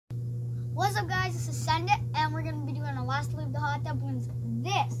What's up, guys? This is Send It, and we're gonna be doing our last Leave the Hot Tub wins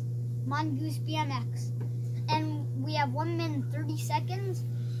this mongoose BMX, and we have 1 minute and 30 seconds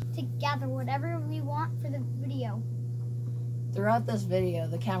to gather whatever we want for the video. Throughout this video,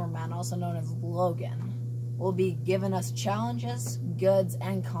 the cameraman, also known as Logan, will be giving us challenges, goods,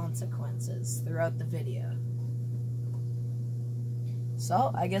 and consequences throughout the video.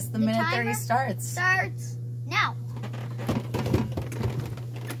 So, I guess the minute 30 starts. Starts now.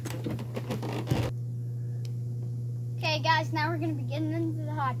 Okay, guys, now we're going to be getting into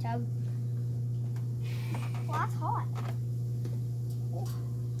the hot tub. Well, that's hot.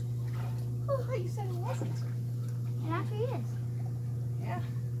 Oh, you said it wasn't. It actually is. Yeah.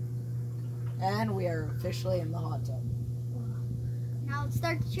 And we are officially in the hot tub. Now let's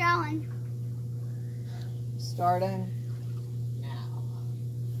start the challenge. Starting now.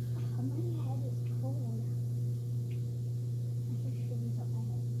 My head is cold. I have shivers up my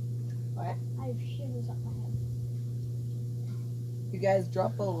head. What? I have shivers up my head. You guys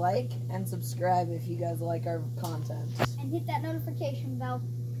drop a like and subscribe if you guys like our content. And hit that notification bell.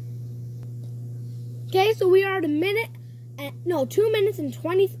 Okay, so we are at 2 minutes and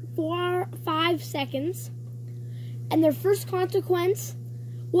 5 seconds. And their first consequence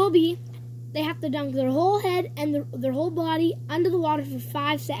will be they have to dunk their whole head and their whole body under the water for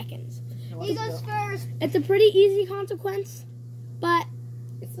 5 seconds. He goes first. It's a pretty easy consequence, but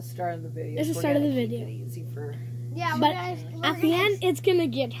It's the start of the video. It's the start of the video. Keep it easy for... Yeah, but at the end, it's going to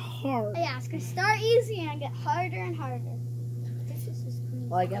get hard. Yeah, it's going to start easy and get harder and harder. This is as clean.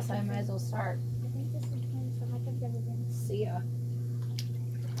 Well, I guess I might as well start. I think this is the cleanest hot tub's ever been. See ya.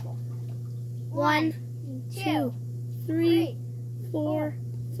 1, 2, 3, 4,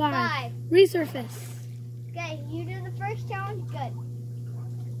 5. Resurface. Okay, you do the first challenge. Good.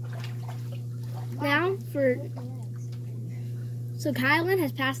 Now so Kylan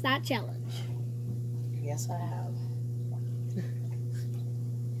has passed that challenge. Yes, I have.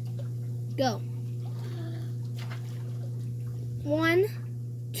 Go. 1,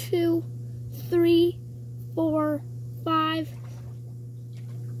 2, 3, 4, 5.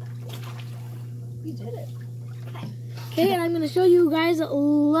 You did it. Okay, and I'm going to show you guys a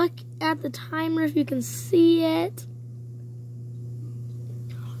look at the timer if you can see it.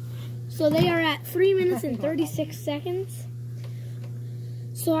 So they are at 3 minutes and 36 seconds.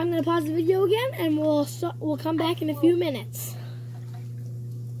 So I'm going to pause the video again, and we'll come back in a few minutes.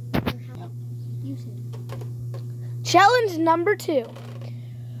 Challenge number 2.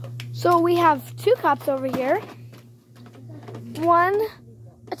 So we have 2 cups over here. One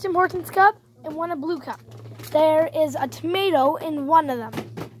a Tim Hortons cup and one a blue cup. There is a tomato in one of them.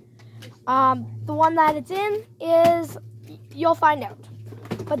 The one that it's in is, you'll find out.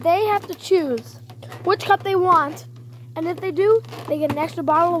 But they have to choose which cup they want. And if they do, they get an extra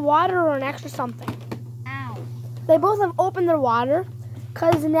bottle of water or an extra something. Ow. They both have opened their water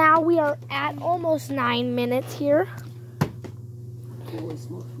because now we are at almost 9 minutes here.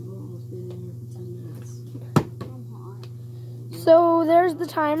 So there's the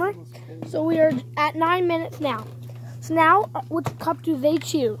timer. So we are at 9 minutes now. So now, which cup do they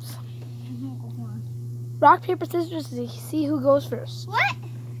choose? Rock, paper, scissors to see who goes first. What?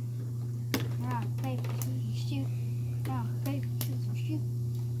 Rock, paper, scissors, shoot. Rock, paper, scissors, shoot.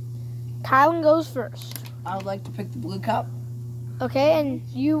 Kylan goes first. I would like to pick the blue cup. Okay, and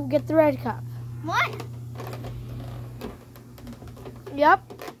you get the red cup. What? Yep.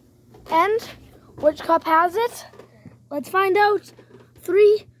 And which cup has it? Let's find out.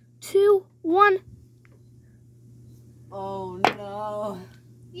 3, 2, 1. Oh no.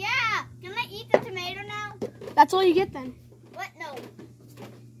 Yeah. Can I eat the tomato now? That's all you get then. What? No.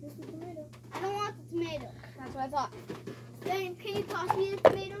 Here's the tomato. I don't want the tomato. That's what I thought. Then can you toss me the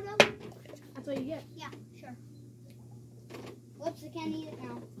tomato though? That's all you get. Yeah, sure. Whoops, I can't eat it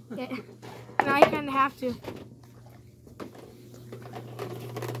now. Okay. Now you kind of have to.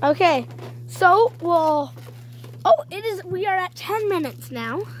 Okay. So, we are at 10 minutes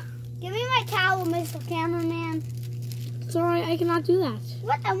now. Give me my towel, Mr. Cameraman. Sorry, I cannot do that.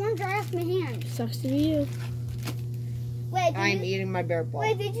 What? I want to dry off my hands. Sucks to be you. Wait, I'm eating my bear paw.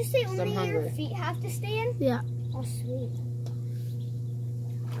 Wait, did you say only I'm your hungry. feet have to stay in? Yeah. Oh, sweet.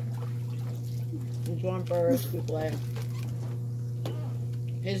 He's going for a rescue play.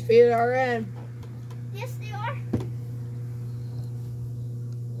 His feet are in. Yes, they are.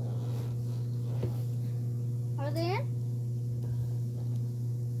 Are they in?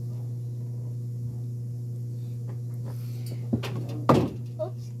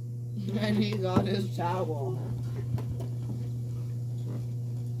 Oops. And he got his towel.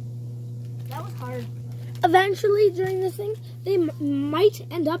 That was hard. eventually during this thing, they might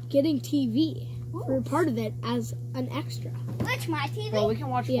end up getting TV for part of it as an extra. Which, my TV? Well, we can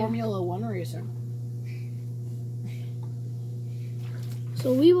watch Yeah. Formula One racing.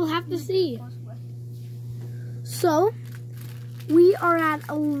 So we will have to see. So we are at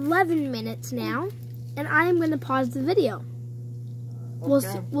 11 minutes now, and I am going to pause the video.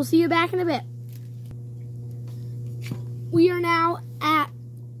 Okay. We'll see you back in a bit. We are now at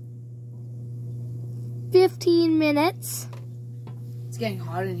 15 minutes. It's getting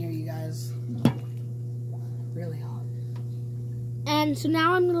hot in here, you guys. Really hot. And so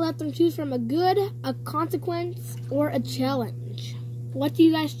now I'm going to let them choose from a good, a consequence, or a challenge. What do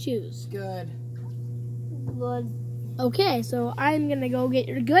you guys choose? Good. Good. Okay, so I'm going to go get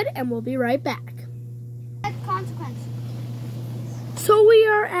your good, and we'll be right back. Consequence. So we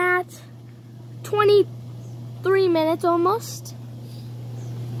are at 23 minutes almost.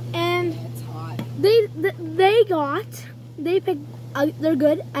 And It's hot. they picked they're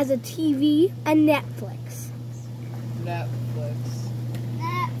good as a TV and Netflix. Netflix.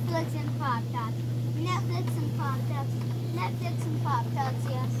 Netflix and Pop-Tarts. Netflix and Pop-Tarts. Netflix and Pop-Tarts,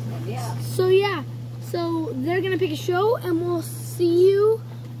 yes. Yeah. So yeah, so they're gonna pick a show, and we'll see you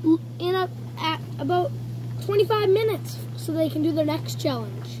at about 25 minutes, so they can do their next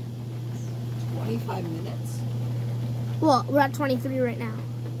challenge. 25 minutes? Well, we're at 23 right now.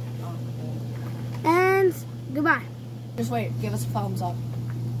 Oh, And goodbye. just wait. Give us a thumbs up.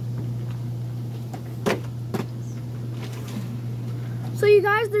 So you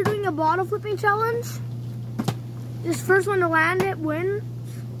guys, they're doing a bottle flipping challenge. This first one to land it wins.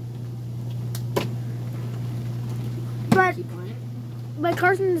 Keep playing. But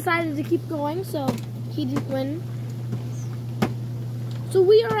Carson decided to keep going, so he didn't win. So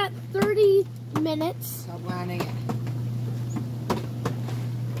we are at 30 minutes. Stop landing it.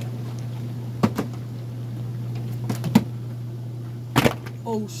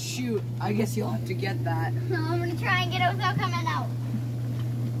 Oh shoot! I guess you'll have to get that. No, I'm gonna try and get it without coming out.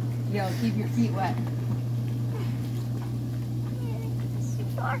 Yo, keep your feet wet.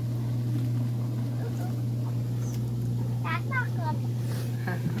 Sure. That's not good.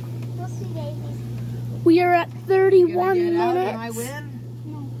 Whoopsie daisies. We are at You 31 gonna get out minutes. and I win?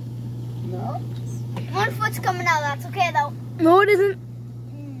 No. No? One foot's coming out. That's okay though. No, it isn't.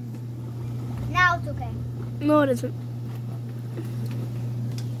 Now it's okay. No, it isn't.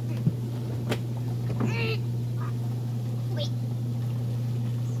 Wait.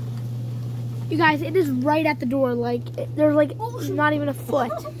 You guys, it is right at the door. Like, there's like not even a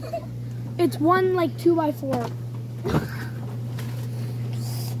foot. It's one like 2x4.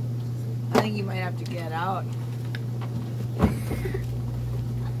 I think you might have to get out.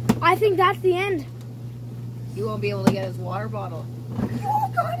 I think that's the end. He won't be able to get his water bottle. You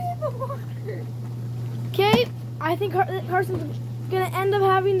got in the water. Okay, I think Carson's gonna end up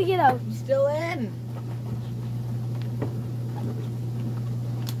having to get out. He's still in.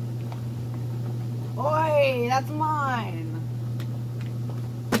 Oi, that's mine.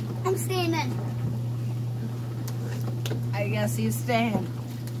 I'm staying in. I guess he's staying.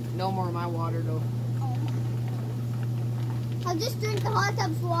 No more of my water though. I'll just drink the hot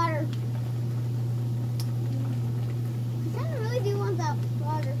tub's water. I kind of really do want that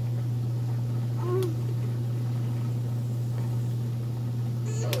water.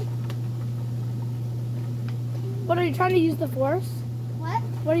 What are you trying to use the force? What?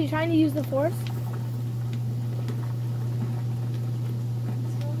 What are you trying to use the force?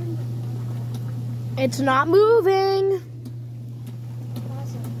 It's not moving.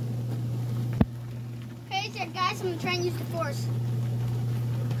 Okay, so guys, I'm gonna try and use the force.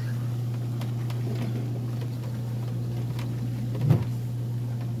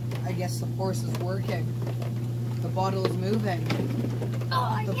 I guess the force is working. The bottle is moving.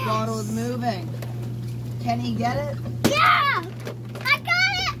 Oh, The yes. bottle is moving. Can he get it? Yeah! I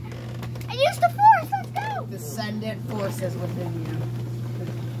got it! I used the force, let's go! The ascendant force is within you.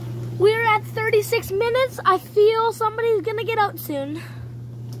 We're at 36 minutes. I feel somebody's gonna get out soon.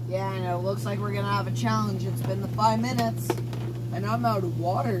 Yeah, I know. Looks like we're gonna have a challenge. It's been the 5 minutes, and I'm out of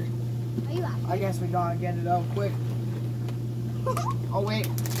water. Are you out? I guess we gotta get it out quick. Oh wait.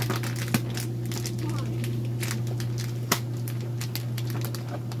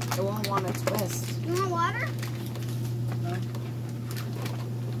 It won't want to twist. You want water? No?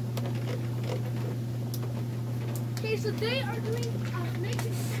 Okay, so they are doing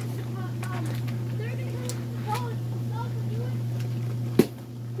making. They're gonna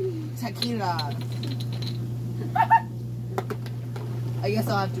Tequila. I guess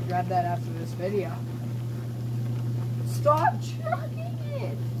I'll have to grab that after this video. Stop chugging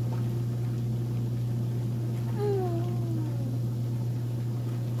it.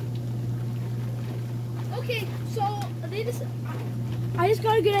 Okay, so I just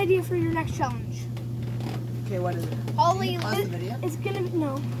got a good idea for your next challenge. Okay, what is it? Ollie, Pause the video? It's gonna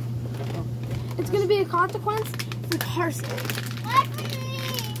It's gonna be a consequence for Carson.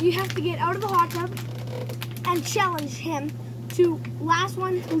 You have to get out of the hot tub and challenge him to last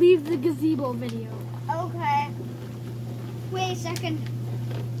one to leave the gazebo video. Okay. Wait a second.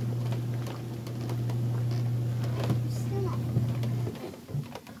 Still not.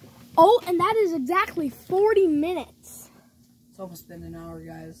 Oh, and that is exactly 40 minutes. It's almost been an hour,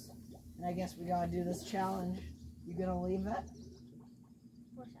 guys. And I guess we gotta do this challenge. You gonna leave it?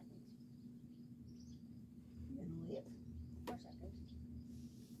 4 seconds. You gonna leave? 4 seconds.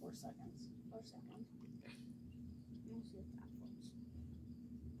 4 seconds. 4 seconds. We'll see if that works.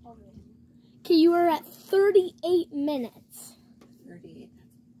 Hold it. Okay, you are at 38 minutes. 38,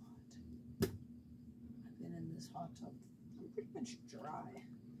 that's a lot. I've been in this hot tub. I'm pretty much dry.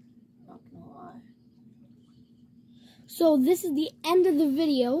 Not gonna lie. So this is the end of the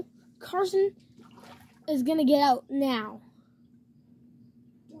video. Carson is gonna get out now.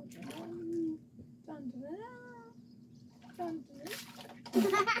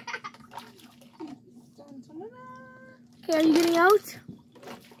 Okay, are you getting out?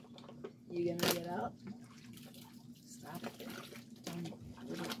 You gonna get out? Stop it.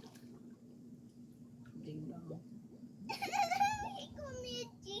 Ding dong. He called me a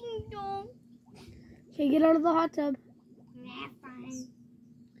ding dong. Okay, get out of the hot tub. Nah, fine.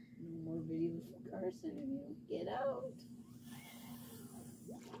 No more videos for Carson if you don't get out.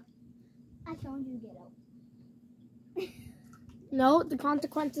 I told you to get out. No, the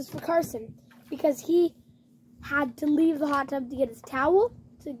consequences for Carson because he had to leave the hot tub to get his towel,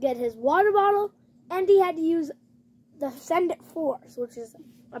 to get his water bottle, and he had to use the send it force, which is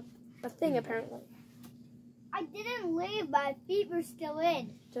a thing apparently. I didn't leave, my feet were still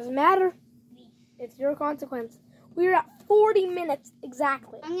in. Doesn't matter. It's your consequence. We are at 40 minutes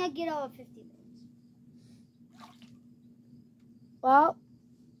exactly. I'm gonna get out in 50 minutes. Well,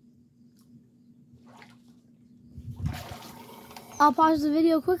 I'll pause the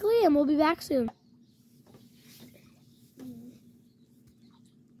video quickly and we'll be back soon.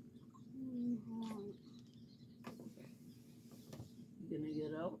 You gonna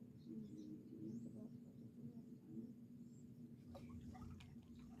get out?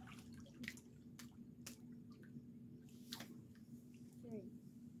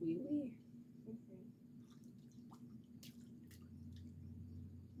 Wee wee.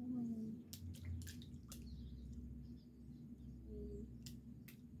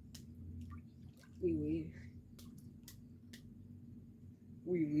 Wee wee.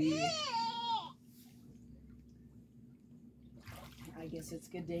 Wee wee. I guess it's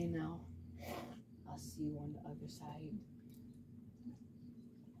good day now. I'll see you on the other side.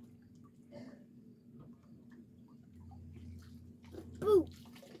 Boo!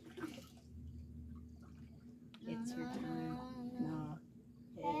 It's your time. No.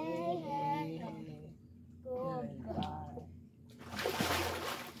 Hey, hey, hey. Goodbye.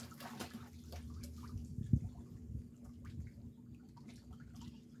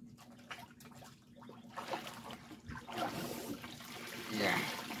 Yeah.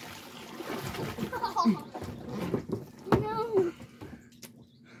 No.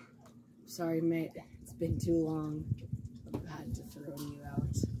 Sorry, mate. It's been too long. I've had to throw you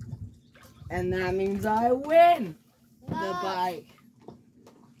out. And that means I win the bike.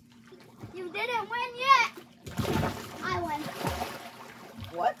 You didn't win yet. I won.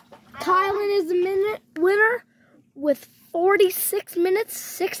 What? Kylan is the winner with 46 minutes,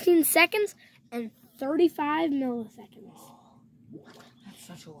 16 seconds, and 35 milliseconds. That's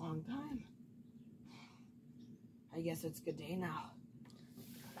such a long time. I guess it's good day now.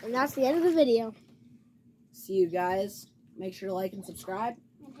 And that's the end of the video. See you guys. Make sure to like and subscribe.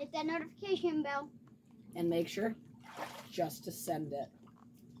 And hit that notification bell. And make sure just to send it.